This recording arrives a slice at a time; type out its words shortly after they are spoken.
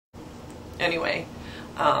Anyway,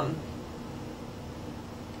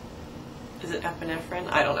 is it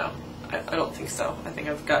epinephrine? I don't know. I don't think so. I think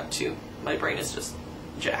I've got two. My brain is just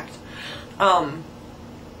jacked. So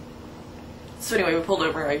anyway, we pulled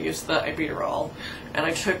over, I used the ibuterol, and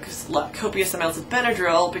I took copious amounts of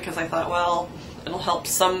Benadryl because I thought, well, it'll help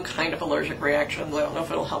some kind of allergic reactions. I don't know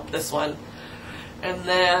if it'll help this one. And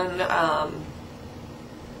then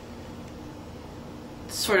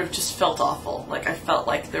sort of just felt awful. Like I felt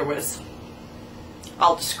like there was,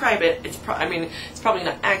 I'll describe it. I mean, it's probably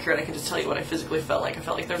not accurate. I can just tell you what I physically felt like. I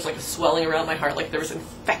felt like there was like a swelling around my heart, like there was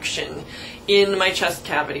infection in my chest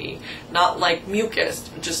cavity. Not like mucus,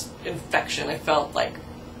 just infection. I felt like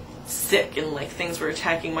sick and like things were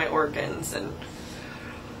attacking my organs. And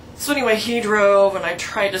so anyway, he drove and I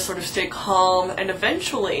tried to sort of stay calm, and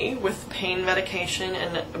eventually with pain medication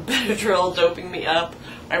and Benadryl doping me up,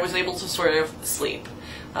 I was able to sort of sleep.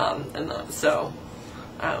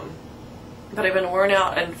 But I've been worn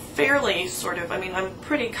out and fairly sort of, I mean, I'm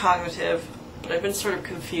pretty cognitive, but I've been sort of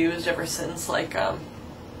confused ever since, like, and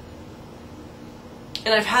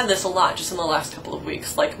I've had this a lot just in the last couple of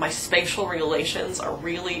weeks, like, my spatial relations are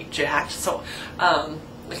really jacked, so,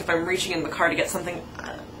 like, if I'm reaching in the car to get something,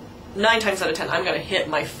 9 times out of 10, I'm going to hit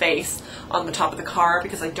my face on the top of the car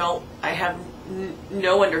because I have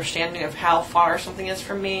no understanding of how far something is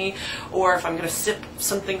from me, or if I'm going to sip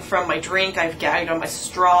something from my drink, I've gagged on my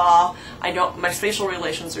straw. My spatial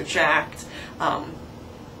relations are jacked,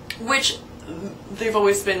 which they've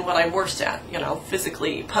always been what I'm worst at, you know,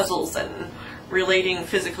 physically, puzzles and relating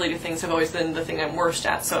physically to things have always been the thing I'm worst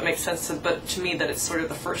at, so it makes sense to me that it's sort of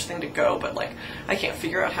the first thing to go, but like, I can't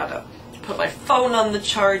figure out how to put my phone on the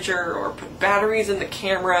charger or put batteries in the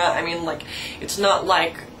camera. I mean, like, it's not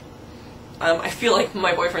like, I feel like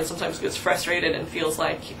my boyfriend sometimes gets frustrated and feels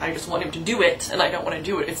like I just want him to do it, and I don't want to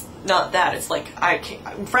do it. It's not that. It's like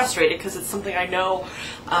I'm frustrated because it's something I know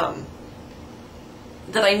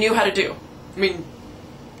that I knew how to do. I mean,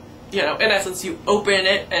 you know, in essence, you open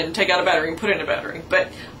it and take out a battery and put in a battery.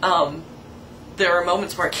 But there are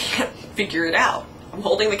moments where I can't figure it out. I'm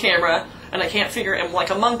holding the camera and I can't figure it. I'm like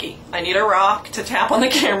a monkey. I need a rock to tap on the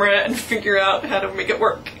camera and figure out how to make it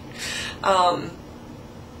work.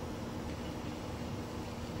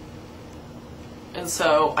 And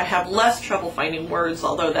so I have less trouble finding words,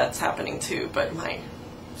 although that's happening too, but my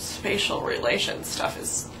spatial relation stuff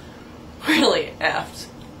is really effed.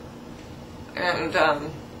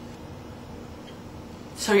 And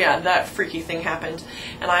so yeah, that freaky thing happened,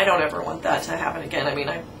 and I don't ever want that to happen again. I mean,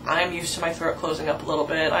 I'm used to my throat closing up a little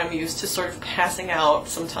bit. I'm used to sort of passing out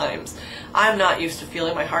sometimes. I'm not used to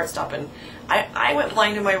feeling my heart stopping. I went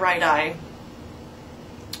blind in my right eye,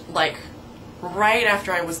 like, right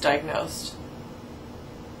after I was diagnosed.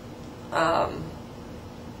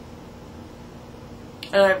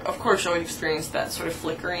 And I've, of course, always experienced that sort of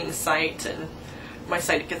flickering sight, and my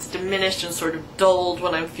sight gets diminished and sort of dulled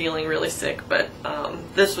when I'm feeling really sick, but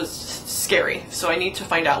this was scary, so I need to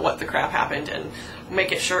find out what the crap happened and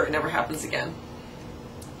make it sure it never happens again.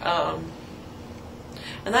 And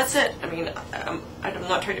that's it. I mean, I'm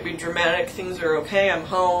not trying to be dramatic. Things are okay. I'm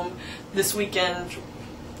home. This weekend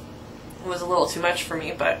was a little too much for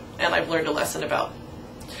me, and I've learned a lesson about,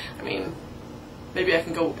 I mean, maybe I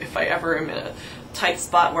can go, if I ever am in a tight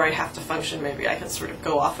spot where I have to function, maybe I can sort of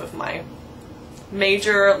go off of my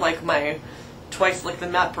major, like my twice like the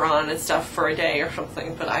Metron and stuff for a day or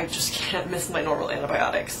something, but I just can't miss my normal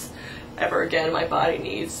antibiotics ever again. My body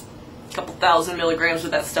needs a couple thousand milligrams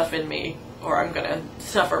of that stuff in me, or I'm gonna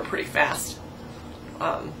suffer pretty fast.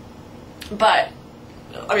 But,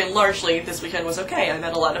 I mean, largely this weekend was okay. I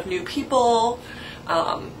met a lot of new people.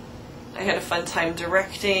 I had a fun time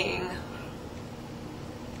directing.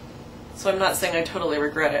 So I'm not saying I totally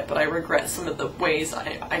regret it, but I regret some of the ways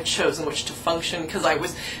I chose in which to function, because I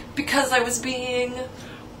was being,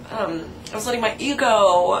 I was letting my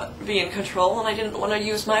ego be in control, and I didn't want to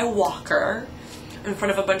use my walker in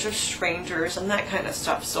front of a bunch of strangers and that kind of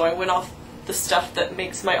stuff. So I went off the stuff that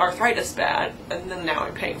makes my arthritis bad, and then now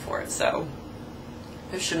I'm paying for it. So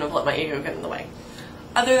I shouldn't have let my ego get in the way.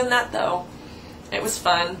 Other than that, though, it was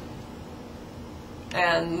fun,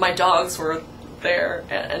 and my dogs were there,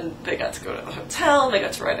 and they got to go to the hotel, and they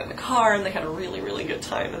got to ride in the car, and they had a really, really good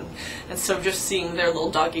time, and so just seeing their little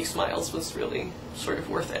doggy smiles was really sort of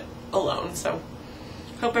worth it alone. So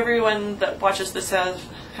hope everyone that watches this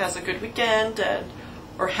has a good weekend,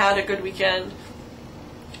 or had a good weekend,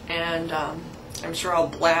 and I'm sure I'll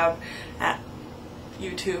blab at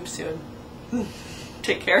YouTube soon.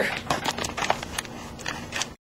 Take care.